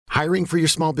Hiring for your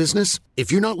small business?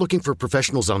 If you're not looking for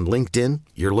professionals on LinkedIn,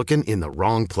 you're looking in the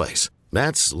wrong place.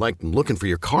 That's like looking for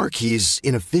your car keys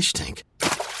in a fish tank.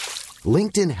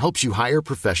 LinkedIn helps you hire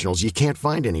professionals you can't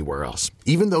find anywhere else,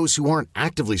 even those who aren't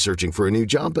actively searching for a new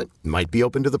job but might be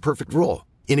open to the perfect role.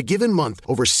 In a given month,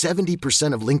 over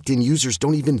 70% of LinkedIn users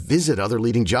don't even visit other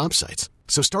leading job sites.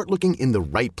 So start looking in the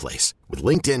right place. With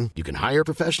LinkedIn, you can hire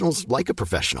professionals like a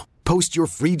professional. Post your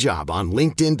free job on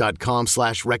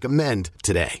linkedin.com/recommend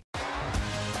today.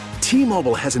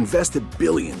 T-Mobile has invested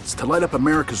billions to light up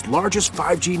America's largest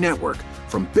 5G network,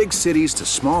 from big cities to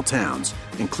small towns,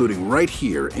 including right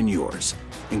here in yours.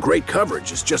 And great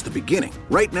coverage is just the beginning.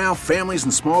 Right now, families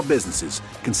and small businesses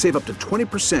can save up to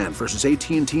 20% versus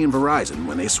AT&T and Verizon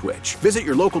when they switch. Visit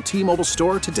your local T-Mobile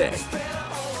store today.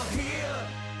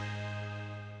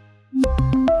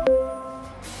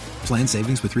 Plan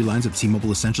savings with 3 lines of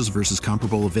T-Mobile Essentials versus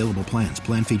comparable available plans.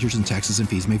 Plan features and taxes and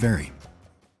fees may vary.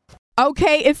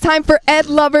 Okay, it's time for Ed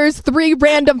Lover's 3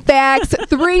 random facts.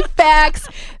 3 facts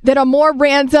that are more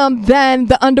random than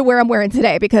the underwear I'm wearing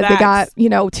today because they got,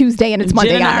 Tuesday and it's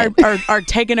Monday. Jen and I are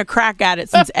taking a crack at it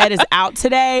since Ed is out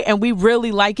today, and we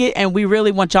really like it, and we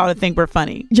really want y'all to think we're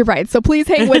funny. You're right. So please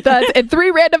hang with us. And 3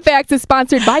 Random Facts is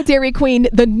sponsored by Dairy Queen.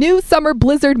 The new Summer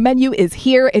Blizzard menu is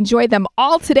here. Enjoy them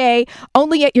all today,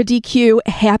 only at your DQ.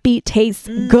 Happy tastes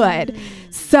good.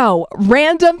 So,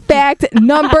 random fact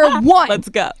number 1. Let's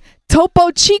go.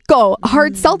 Topo Chico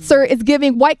hard seltzer is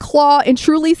giving White Claw and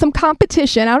Truly some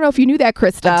competition. I don't know if you knew that,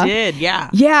 Krista. I did, yeah.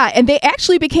 Yeah, and they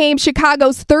actually became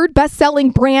Chicago's 3rd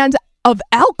best-selling brand of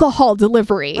alcohol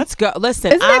delivery. Let's go.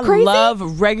 Listen, Isn't that crazy? I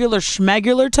love regular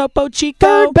schmegular Topo Chico.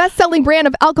 3rd best-selling brand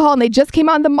of alcohol, and they just came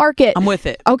on the market. I'm with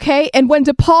it. Okay, and when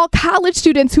DePaul college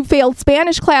students who failed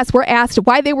Spanish class were asked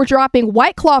why they were dropping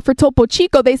White Claw for Topo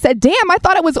Chico, they said, "Damn, I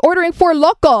thought I was ordering Four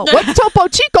Loko. What's Topo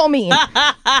Chico mean?"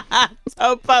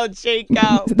 Topo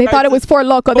Chico. They thought it was Four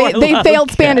Loko. They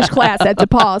failed Spanish class at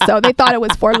DePaul, so they thought it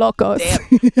was Four Locos. Damn.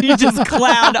 You just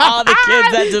clowned all the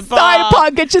kids at DePaul. Sorry,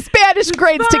 Pug. Get your Spanish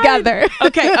grades together.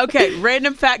 Okay.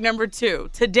 Random fact number 2.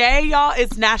 Today, y'all,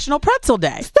 is National Pretzel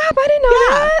Day. Stop. I didn't know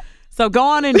that. So go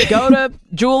on and go to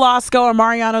Jewel Osco or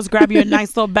Mariano's, grab you a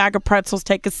nice little bag of pretzels,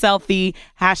 take a selfie,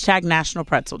 # National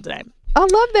Pretzel Day. I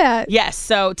love that. Yes,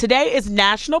 so today is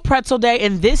National Pretzel Day,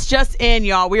 and this just in,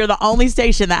 y'all. We are the only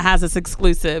station that has this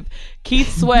exclusive.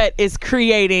 Keith Sweat is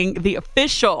creating the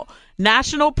official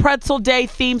National Pretzel Day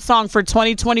theme song for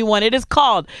 2021. It is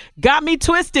called Got Me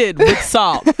Twisted with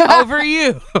Salt. Over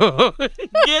you.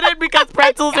 Get it? Because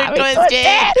pretzels are twisted.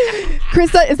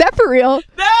 Krista, is that for real?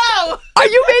 No! Oh,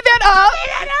 you made that up?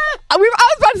 I was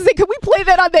about to say, can we play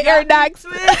that on the air next?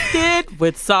 Twisted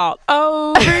with salt.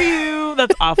 Over you.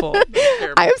 That's awful.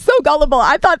 I am so gullible.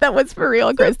 I thought that was for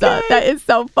real, Krista. Okay. That is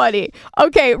so funny.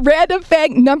 Okay, random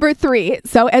fact number 3.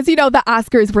 So as you know, the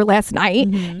Oscars were last night.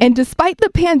 And despite the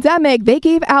pandemic, they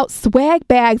gave out swag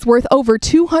bags worth over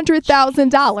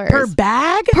 $200,000. Per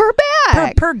bag? Per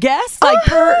bag. Per guest? Like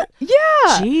per... Yeah.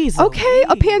 Jeez. Okay,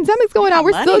 a pandemic's going on.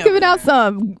 We're still giving out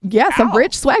some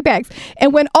rich swag bags.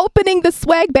 And when opening the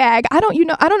swag bag, I don't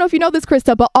know if you know this,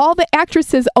 Krista, but all the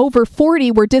actresses over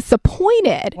 40 were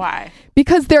disappointed. Why?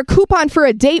 Because their coupon for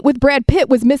a date with Brad Pitt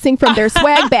was missing from their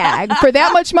swag bag. For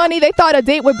that much money, they thought a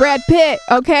date with Brad Pitt,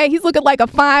 okay? He's looking like a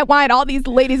fine wine. All these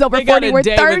ladies over 40 were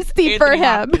thirsty for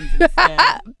him.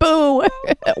 Boo.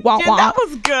 Wah, wah. That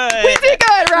was good. We did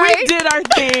good, right? We did our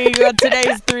thing on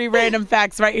today's 3 random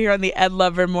facts right here on the Ed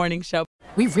Lover Morning Show.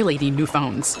 We really need new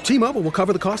phones. T-Mobile will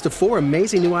cover the cost of 4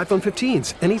 amazing new iPhone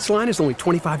 15s, and each line is only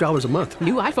 $25 a month.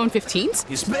 New iPhone 15s?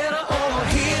 It's better over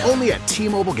here. Only at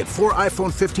T-Mobile, get 4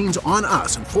 iPhone 15s on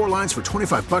us and 4 lines for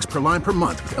 $25 per line per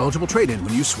month with eligible trade-in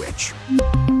when you switch.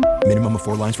 Minimum of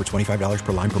 4 lines for $25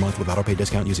 per line per month with autopay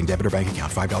discount using debit or bank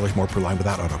account. $5 more per line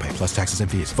without autopay, plus taxes and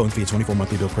fees. Phone fee at 24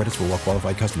 monthly bill credits for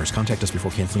well-qualified customers. Contact us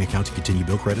before canceling account to continue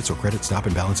bill credits or credit stop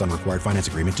and balance on required finance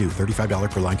agreement due.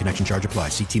 $35 per line connection charge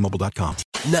applies. See T-Mobile.com.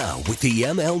 Now, with the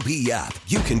MLB app,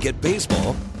 you can get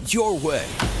baseball your way.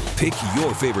 Pick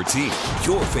your favorite team,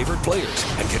 your favorite players,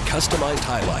 and get customized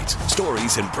highlights,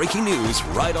 stories, and breaking news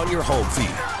right on your home feed.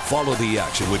 Follow the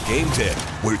action with Game 10,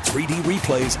 where 3D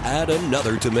replays add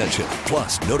another dimension.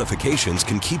 Plus, notifications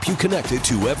can keep you connected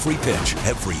to every pitch,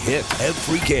 every hit,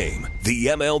 every game. The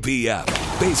MLB app.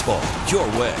 Baseball your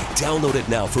way. Download it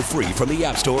now for free from the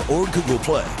App Store or Google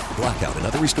Play. Blackout and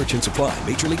other restrictions apply.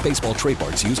 Major League Baseball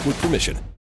trademarks used with permission.